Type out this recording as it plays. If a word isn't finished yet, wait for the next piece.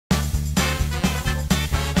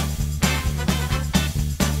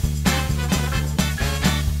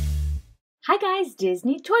Hi guys,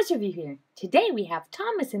 Disney Toys Review here. Today we have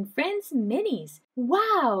Thomas and Friends Minis.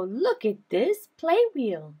 Wow, look at this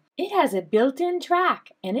Playwheel. It has a built-in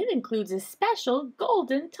track and it includes a special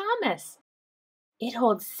golden Thomas. It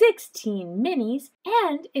holds 16 minis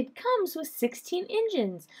and it comes with 16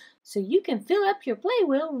 engines, so you can fill up your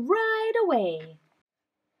Playwheel right away.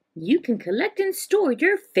 You can collect and store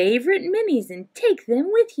your favorite minis and take them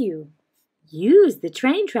with you. Use the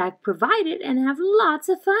train track provided and have lots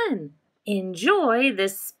of fun. Enjoy the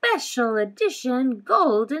special edition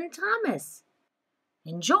Golden Thomas.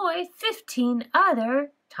 Enjoy 15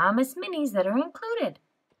 other Thomas minis that are included.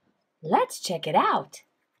 Let's check it out.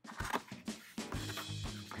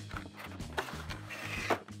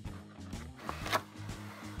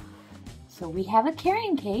 So we have a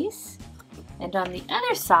carrying case, and on the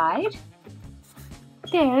other side,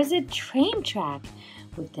 there's a train track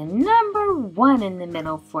with the number 1 in the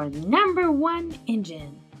middle for number 1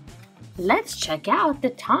 engine. Let's check out the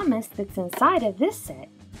Thomas that's inside of this set.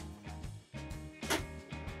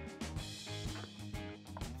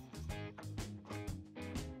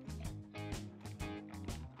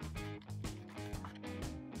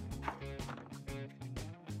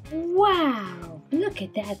 Wow, look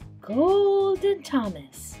at that golden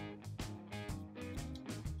Thomas.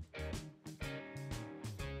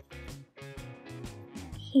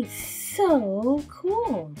 He's so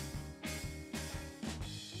cool.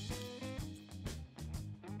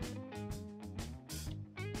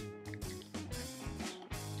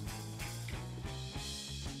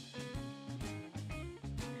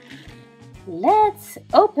 Let's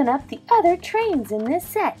open up the other trains in this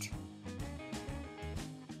set.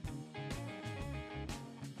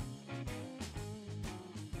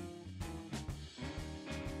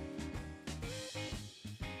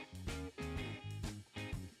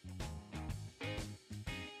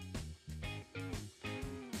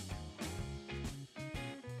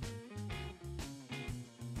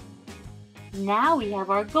 Now we have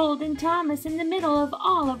our golden Thomas in the middle of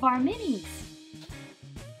all of our minis.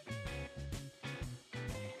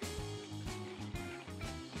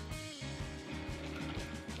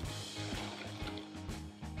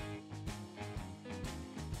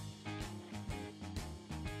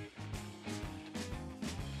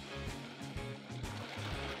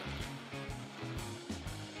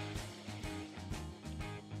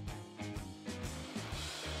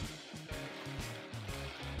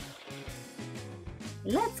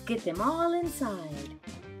 Let's get them all inside.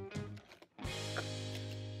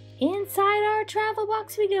 Inside our travel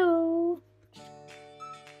box we go.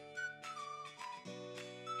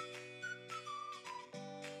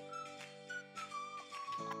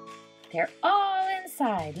 They're all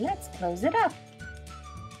inside. Let's close it up.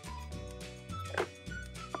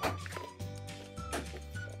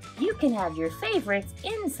 You can have your favorites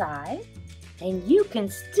inside, and you can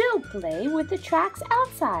still play with the tracks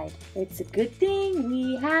outside. It's a good thing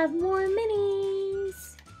we have more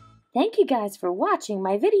minis. Thank you guys for watching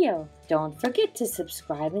my video. Don't forget to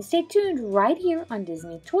subscribe and stay tuned right here on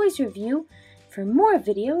Disney Toys Review for more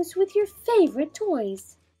videos with your favorite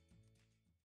toys.